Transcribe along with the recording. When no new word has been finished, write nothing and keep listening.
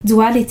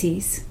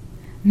Dualities.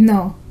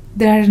 No,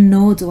 there are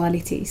no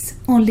dualities,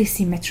 only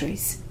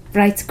symmetries,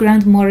 writes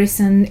Grant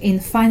Morrison in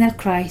Final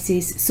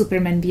Crisis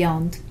Superman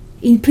Beyond.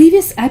 In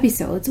previous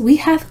episodes, we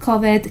have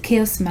covered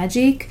chaos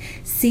magic,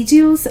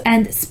 sigils,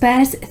 and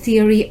Spare's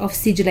theory of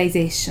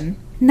sigilization.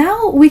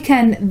 Now we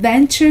can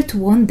venture to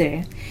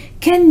wonder,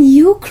 can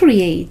you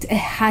create a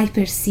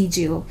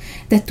hyper-sigil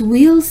that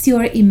wills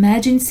your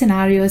imagined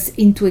scenarios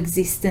into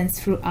existence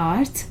through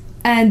art?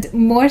 And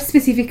more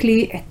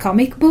specifically, a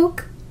comic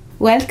book?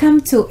 Welcome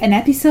to an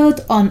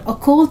episode on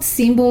occult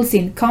symbols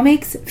in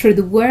comics through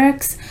the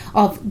works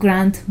of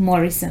Grant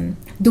Morrison,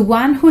 the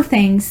one who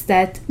thinks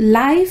that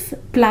life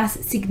plus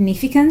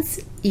significance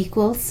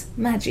equals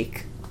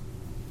magic.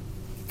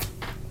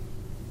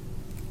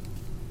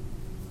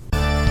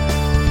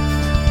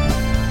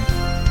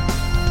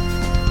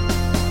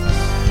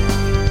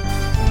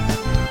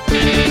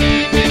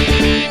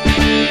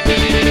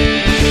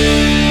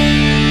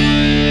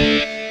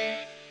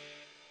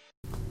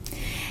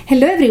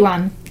 Hello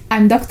everyone,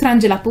 I'm Dr.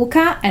 Angela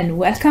Puca and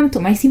welcome to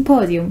my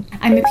symposium.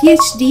 I'm a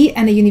PhD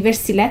and a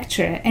university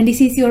lecturer, and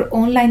this is your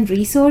online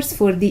resource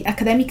for the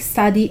academic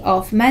study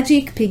of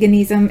magic,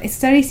 paganism,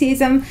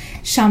 esotericism,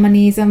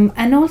 shamanism,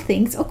 and all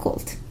things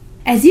occult.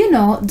 As you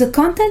know, the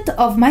content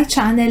of my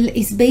channel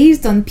is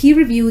based on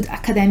peer-reviewed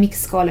academic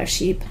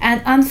scholarship,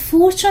 and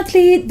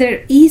unfortunately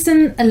there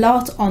isn't a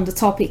lot on the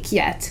topic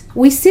yet.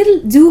 We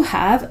still do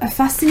have a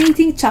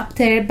fascinating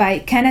chapter by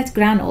Kenneth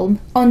Granholm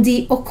on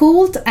the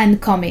occult and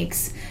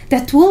comics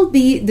that will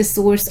be the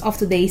source of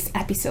today's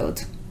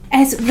episode.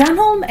 As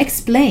Granholm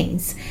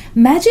explains,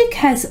 magic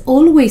has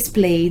always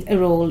played a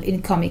role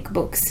in comic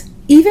books.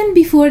 Even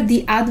before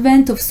the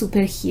advent of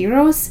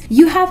superheroes,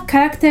 you have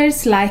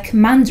characters like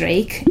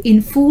Mandrake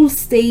in full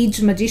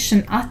stage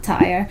magician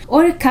attire,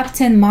 or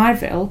Captain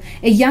Marvel,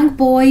 a young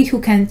boy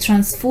who can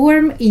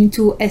transform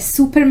into a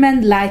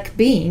Superman-like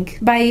being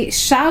by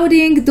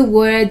shouting the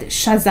word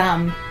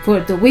Shazam for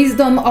the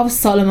wisdom of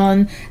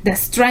Solomon, the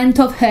strength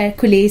of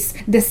Hercules,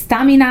 the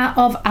stamina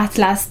of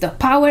Atlas, the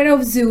power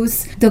of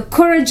Zeus, the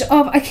courage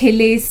of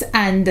Achilles,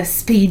 and the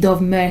speed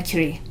of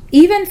Mercury.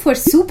 Even for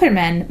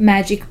Superman,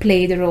 magic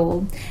played a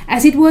role,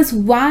 as it was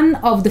one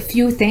of the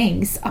few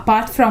things,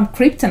 apart from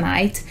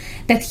kryptonite,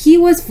 that he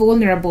was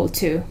vulnerable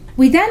to.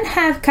 We then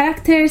have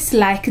characters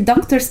like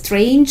Doctor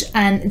Strange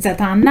and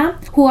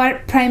Zatanna, who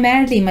are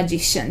primarily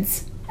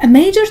magicians. A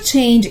major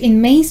change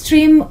in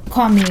mainstream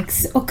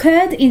comics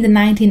occurred in the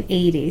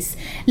 1980s,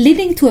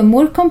 leading to a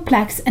more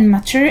complex and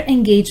mature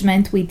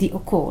engagement with the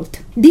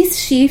occult. This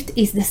shift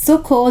is the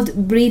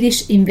so-called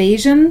British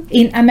invasion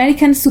in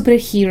American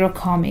superhero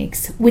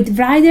comics, with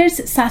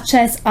writers such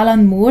as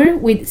Alan Moore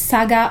with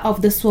Saga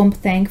of the Swamp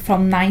Thing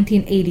from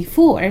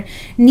 1984,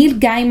 Neil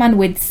Gaiman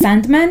with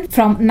Sandman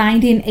from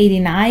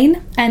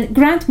 1989, and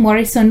Grant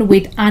Morrison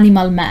with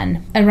Animal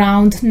Man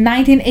around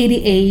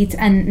 1988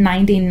 and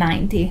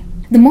 1990.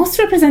 The most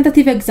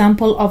representative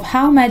example of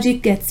how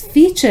magic gets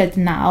featured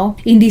now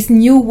in this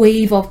new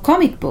wave of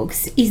comic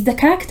books is the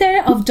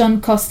character of John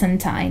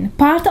Constantine,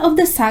 part of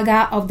the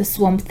Saga of the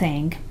Swamp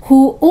Thing,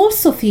 who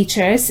also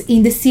features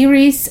in the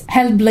series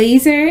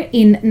Hellblazer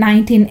in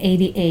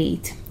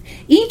 1988.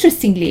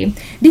 Interestingly,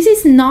 this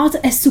is not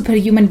a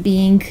superhuman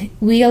being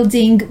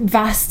wielding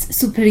vast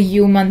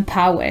superhuman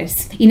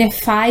powers in a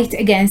fight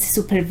against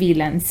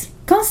supervillains.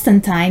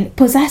 Constantine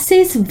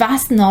possesses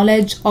vast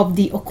knowledge of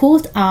the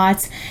occult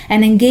arts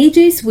and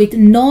engages with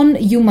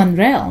non-human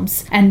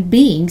realms and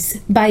beings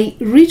by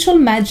ritual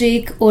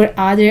magic or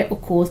other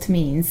occult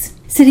means.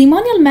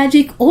 Ceremonial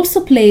magic also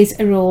plays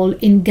a role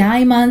in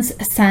Gaiman's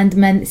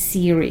Sandman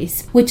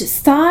series, which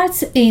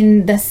starts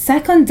in the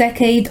second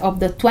decade of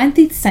the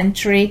 20th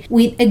century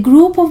with a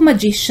group of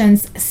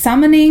magicians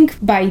summoning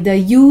by the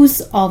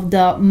use of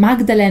the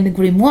Magdalene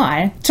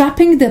Grimoire,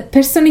 trapping the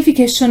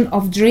personification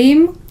of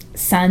dream,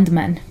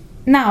 Sandman.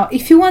 Now,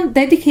 if you want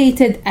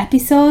dedicated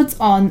episodes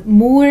on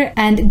Moore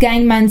and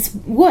Gaiman's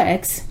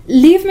works,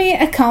 leave me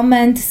a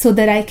comment so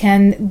that I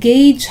can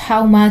gauge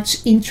how much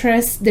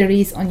interest there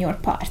is on your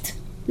part.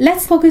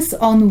 Let's focus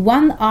on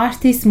one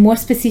artist more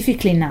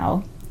specifically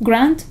now,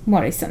 Grant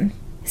Morrison.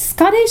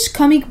 Scottish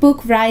comic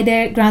book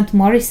writer Grant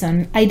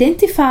Morrison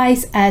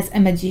identifies as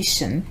a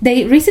magician.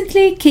 They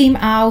recently came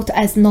out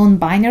as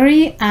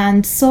non-binary,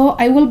 and so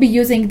I will be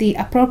using the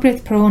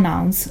appropriate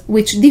pronouns,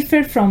 which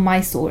differ from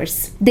my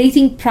source,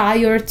 dating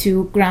prior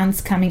to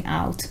Grant's coming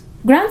out.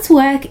 Grant's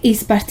work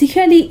is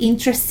particularly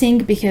interesting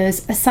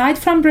because, aside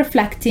from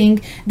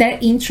reflecting their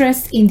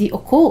interest in the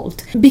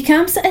occult,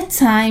 becomes at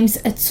times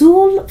a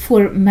tool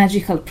for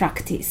magical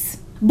practice.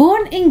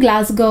 Born in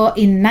Glasgow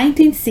in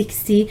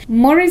 1960,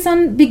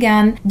 Morrison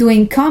began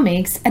doing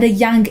comics at a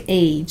young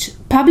age,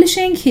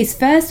 publishing his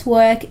first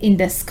work in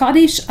the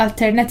Scottish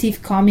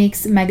alternative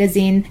comics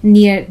magazine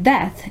Near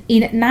Death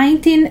in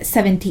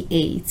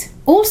 1978.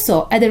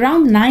 Also, at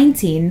around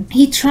 19,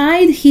 he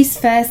tried his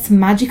first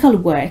magical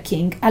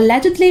working,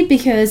 allegedly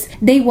because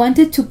they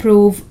wanted to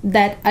prove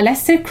that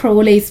Aleister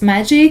Crowley's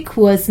magic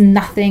was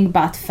nothing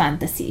but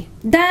fantasy.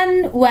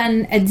 Then,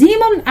 when a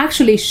demon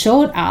actually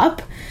showed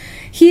up,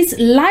 his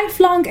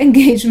lifelong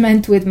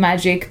engagement with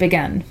magic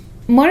began.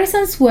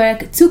 Morrison's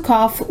work took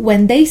off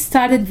when they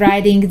started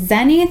writing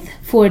Zenith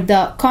for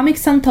the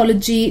Comics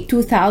Anthology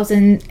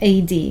 2000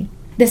 AD.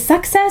 The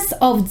success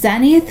of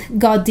Zenith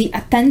got the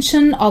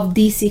attention of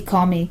DC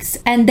Comics,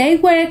 and they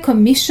were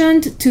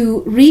commissioned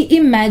to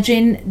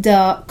reimagine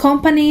the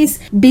company's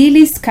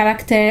B-list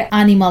character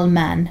Animal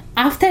Man.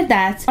 After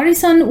that,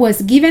 Morrison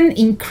was given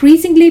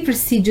increasingly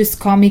prestigious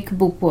comic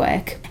book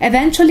work,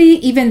 eventually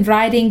even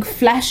writing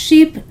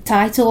flagship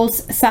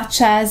titles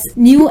such as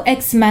New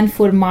X-Men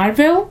for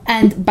Marvel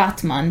and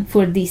Batman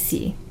for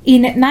DC.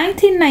 In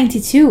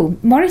 1992,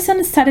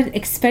 Morrison started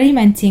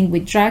experimenting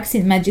with drugs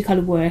in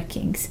magical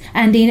workings,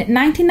 and in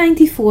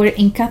 1994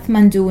 in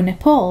Kathmandu,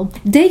 Nepal,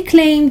 they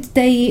claimed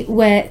they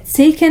were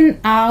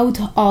taken out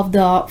of the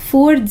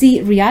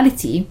 4D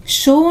reality,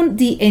 shown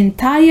the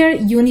entire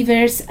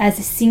universe as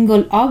a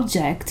single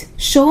object,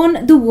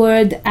 shown the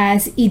world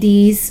as it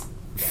is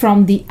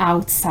from the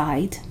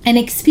outside. An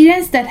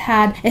experience that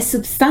had a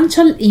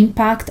substantial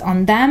impact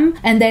on them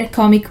and their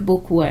comic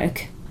book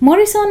work.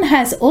 Morrison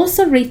has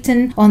also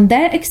written on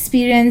their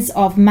experience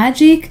of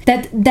magic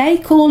that they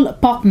call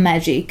pop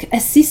magic, a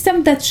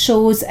system that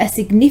shows a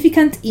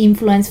significant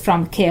influence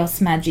from chaos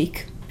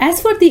magic.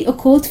 As for the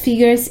occult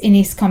figures in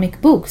his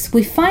comic books,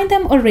 we find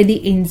them already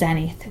in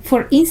Zenith.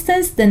 For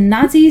instance, the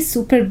Nazi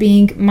super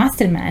being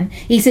Masterman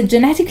is a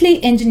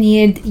genetically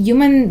engineered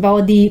human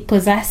body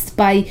possessed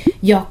by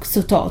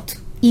Yog-Sothoth,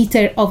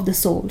 Eater of the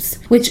Souls,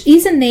 which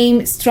is a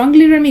name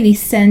strongly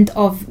reminiscent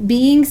of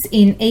beings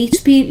in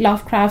H.P.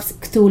 Lovecraft's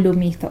Cthulhu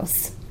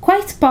mythos,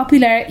 quite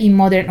popular in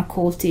modern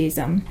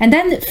occultism. And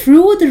then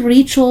through the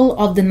ritual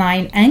of the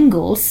 9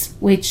 angles,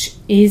 which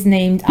is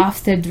named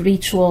after the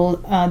ritual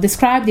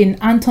described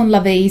in Anton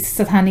LaVey's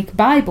Satanic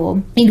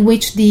Bible, in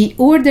which the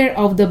Order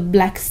of the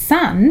Black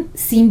Sun,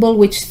 symbol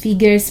which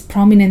figures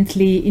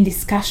prominently in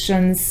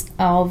discussions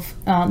of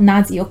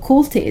Nazi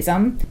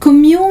occultism,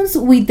 communes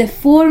with the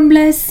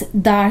formless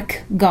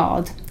dark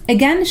god,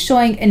 again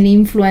showing an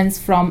influence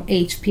from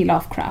H.P.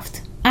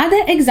 Lovecraft.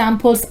 Other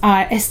examples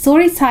are a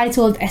story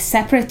titled A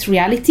Separate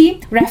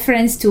Reality,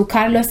 reference to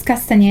Carlos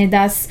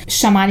Castañeda's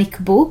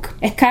shamanic book,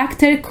 a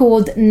character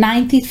called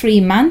 93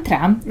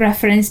 Mantra,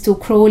 reference to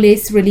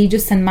Crowley's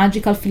religious and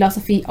magical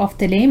philosophy of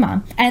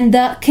Thelema, and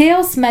the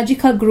chaos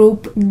magical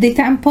group The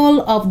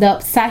Temple of the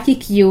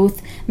Psychic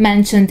Youth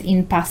mentioned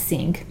in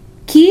passing.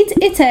 Kid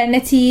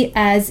Eternity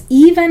as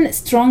even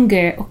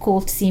stronger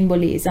occult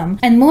symbolism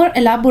and more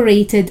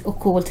elaborated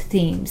occult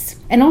themes,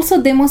 and also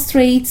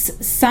demonstrates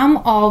some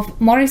of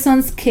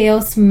Morrison's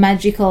chaos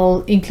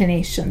magical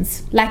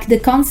inclinations, like the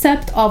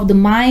concept of the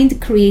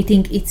mind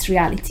creating its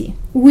reality.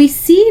 We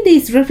see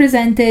this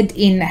represented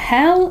in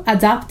hell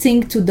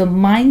adapting to the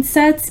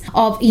mindsets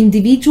of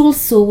individual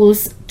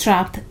souls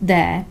trapped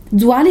there.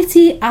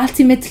 Duality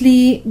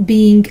ultimately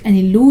being an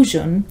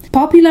illusion,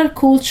 popular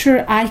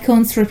culture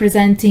icons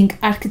representing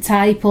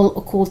archetypal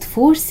occult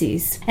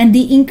forces, and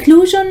the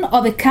inclusion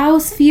of a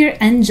chaosphere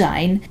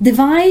engine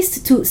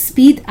devised to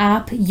speed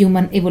up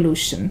human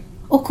evolution.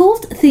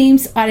 Occult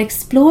themes are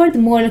explored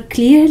more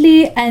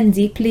clearly and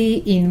deeply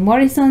in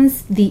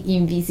Morrison's The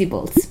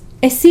Invisibles,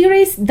 a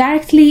series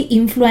directly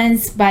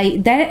influenced by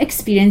their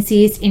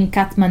experiences in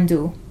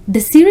Kathmandu. The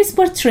series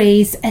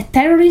portrays a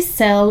terrorist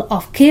cell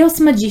of chaos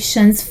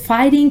magicians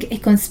fighting a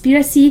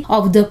conspiracy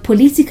of the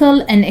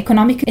political and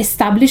economic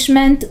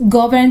establishment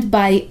governed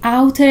by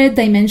outer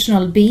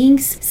dimensional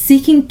beings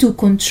seeking to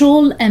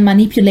control and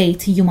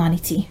manipulate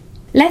humanity.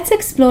 Let's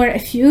explore a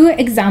few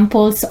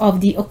examples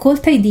of the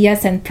occult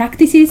ideas and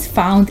practices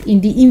found in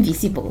The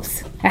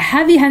Invisibles. A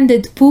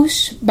heavy-handed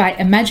push by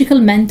a magical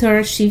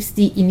mentor shifts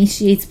the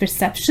initiate's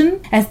perception,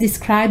 as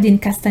described in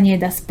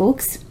Castañeda's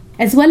books,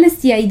 as well as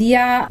the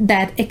idea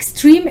that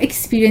extreme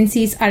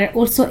experiences are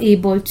also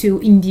able to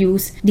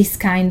induce this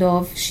kind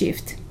of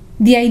shift.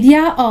 The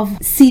idea of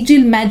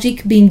sigil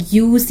magic being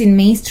used in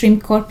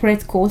mainstream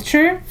corporate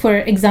culture, for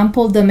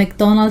example, the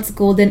McDonald's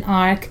Golden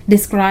Ark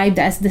described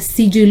as the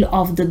sigil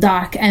of the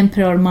Dark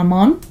Emperor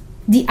Mammon,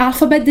 the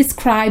alphabet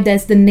described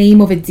as the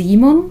name of a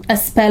demon, a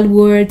spell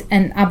word,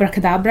 and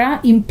abracadabra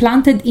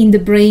implanted in the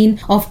brain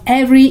of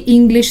every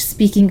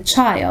English-speaking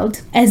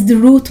child as the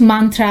root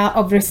mantra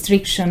of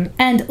restriction,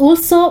 and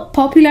also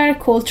popular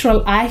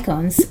cultural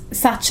icons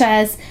such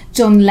as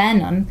John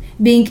Lennon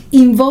being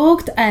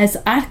invoked as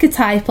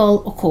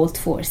archetypal occult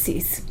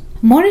forces.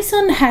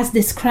 Morrison has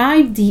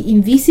described the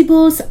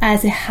Invisibles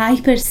as a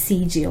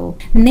hyper-sigil,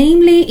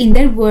 namely, in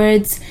their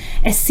words,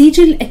 a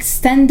sigil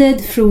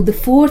extended through the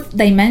fourth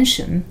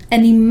dimension,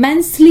 an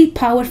immensely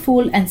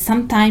powerful and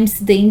sometimes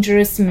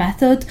dangerous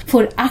method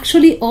for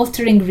actually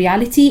altering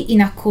reality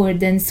in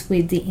accordance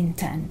with the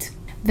intent.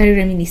 Very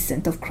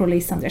reminiscent of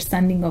Crowley's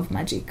understanding of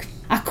magic.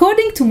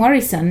 According to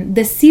Morrison,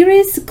 the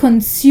series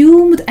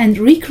consumed and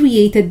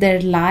recreated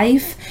their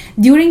life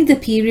during the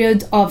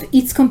period of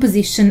its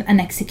composition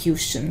and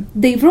execution.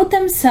 They wrote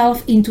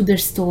themselves into their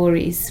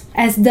stories,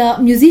 as the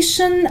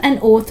musician and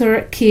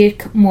author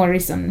Kirk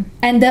Morrison,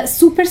 and the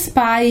super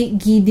spy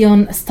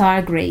Gideon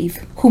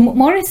Stargrave, whom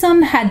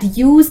Morrison had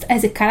used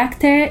as a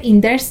character in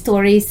their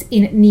stories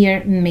in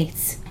Near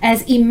Myths,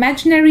 as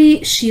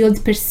imaginary shield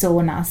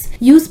personas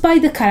used by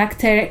the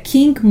character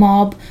King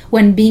Mob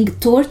when being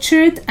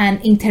tortured and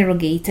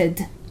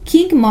interrogated.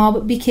 King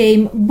Mob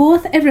became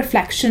both a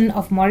reflection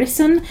of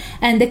Morrison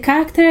and a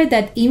character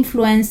that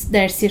influenced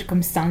their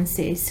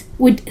circumstances,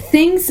 with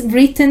things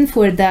written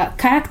for the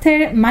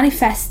character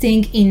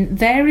manifesting in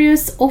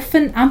various,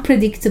 often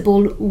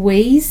unpredictable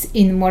ways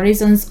in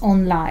Morrison's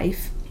own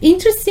life.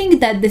 Interesting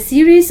that the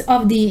series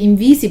of the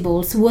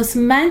Invisibles was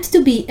meant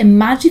to be a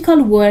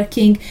magical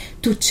working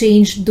to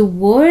change the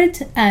world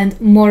and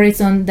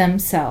Morrison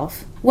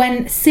themselves.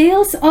 When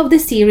sales of the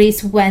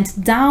series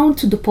went down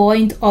to the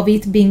point of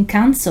it being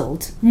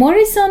cancelled,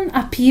 Morrison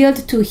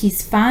appealed to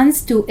his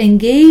fans to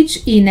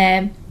engage in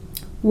a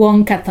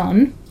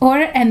wonkathon,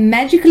 or a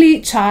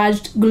magically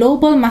charged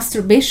global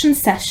masturbation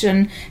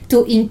session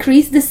to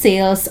increase the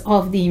sales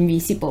of the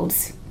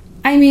Invisibles.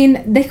 I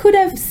mean, they could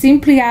have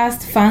simply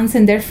asked fans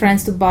and their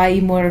friends to buy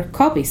more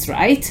copies,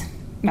 right?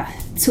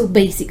 Too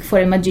basic for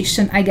a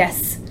magician, I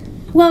guess.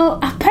 Well,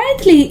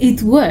 apparently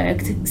it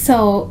worked,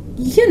 so,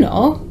 you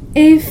know,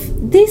 if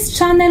this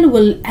channel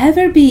will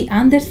ever be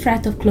under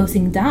threat of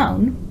closing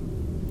down,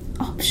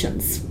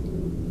 options.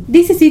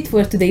 This is it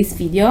for today's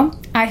video.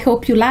 I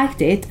hope you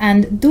liked it,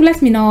 and do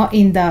let me know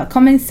in the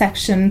comment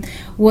section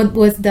what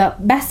was the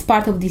best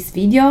part of this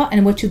video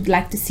and what you'd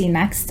like to see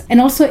next. And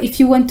also if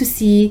you want to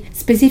see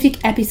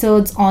specific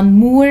episodes on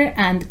Moore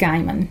and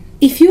Gaiman.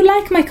 If you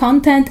like my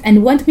content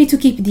and want me to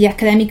keep the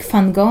academic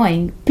fun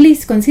going,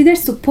 please consider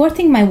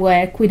supporting my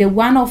work with a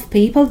one-off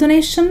PayPal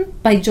donation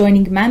by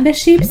joining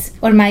memberships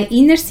or my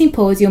inner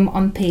symposium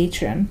on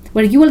Patreon,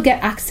 where you will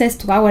get access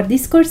to our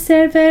Discord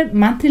server,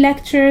 monthly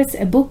lectures,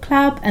 a book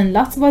club, and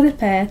lots of other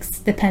perks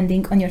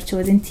depending on your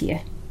chosen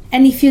tier.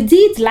 And if you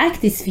did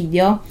like this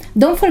video,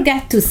 don't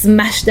forget to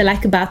smash the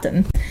like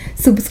button,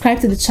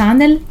 subscribe to the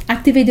channel,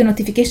 activate the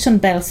notification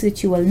bell so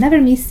that you will never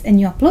miss a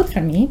new upload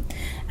from me,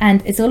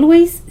 and as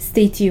always,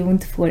 stay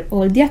tuned for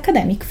all the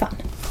academic fun.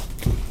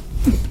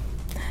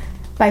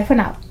 Bye for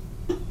now.